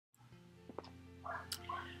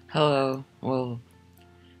Hello. Well,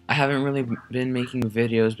 I haven't really been making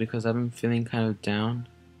videos because I've been feeling kind of down.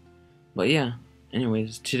 But yeah,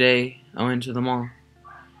 anyways, today I went to the mall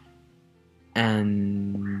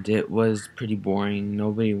and it was pretty boring.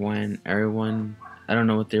 Nobody went. Everyone, I don't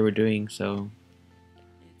know what they were doing, so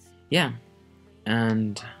yeah.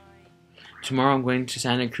 And tomorrow I'm going to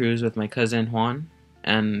Santa Cruz with my cousin Juan,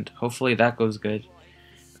 and hopefully that goes good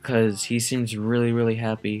because he seems really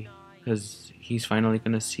happy because he's finally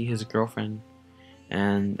going to see his girlfriend,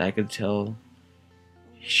 and I could tell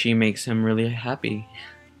she makes him really happy.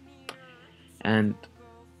 And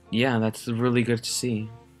yeah, that's really good to see.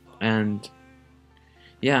 And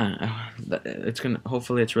yeah, it's gonna,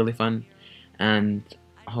 hopefully it's really fun, and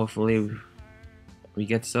hopefully we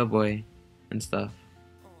get Subway and stuff.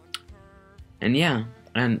 And yeah,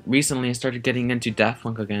 and recently I started getting into Daft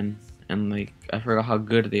Punk again, and like I forgot how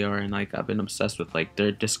good they are, and like I've been obsessed with like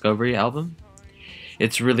their Discovery album.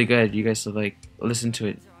 It's really good. You guys should like listen to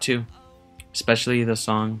it too, especially the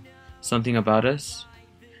song "Something About Us."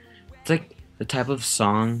 It's like the type of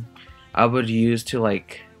song I would use to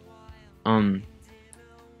like um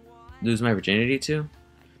lose my virginity to,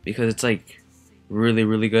 because it's like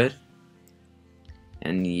really good.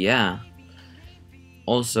 And yeah,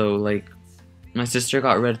 also like my sister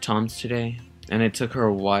got Red Toms today, and it took her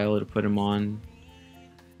a while to put him on,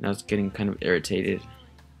 and I was getting kind of irritated.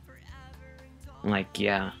 Like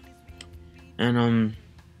yeah, and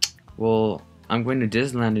well, I'm going to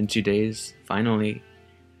Disneyland in 2 days. Finally,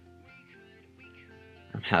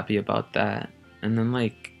 I'm happy about that. And then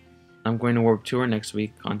like I'm going to Warped Tour next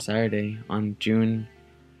week on Saturday, on June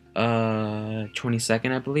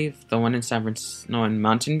 22nd, I believe. The one in San Francisco, no, in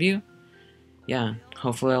Mountain View. Yeah,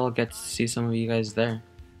 hopefully I'll get to see some of you guys there.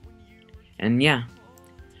 And yeah,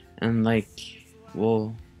 and like,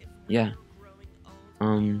 well, yeah,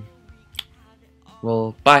 um,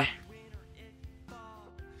 well, bye.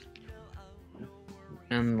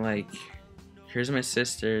 And like, here's my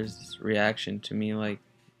sister's reaction to me like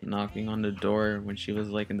knocking on the door when she was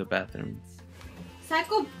like in the bathroom.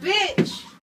 Psycho bitch!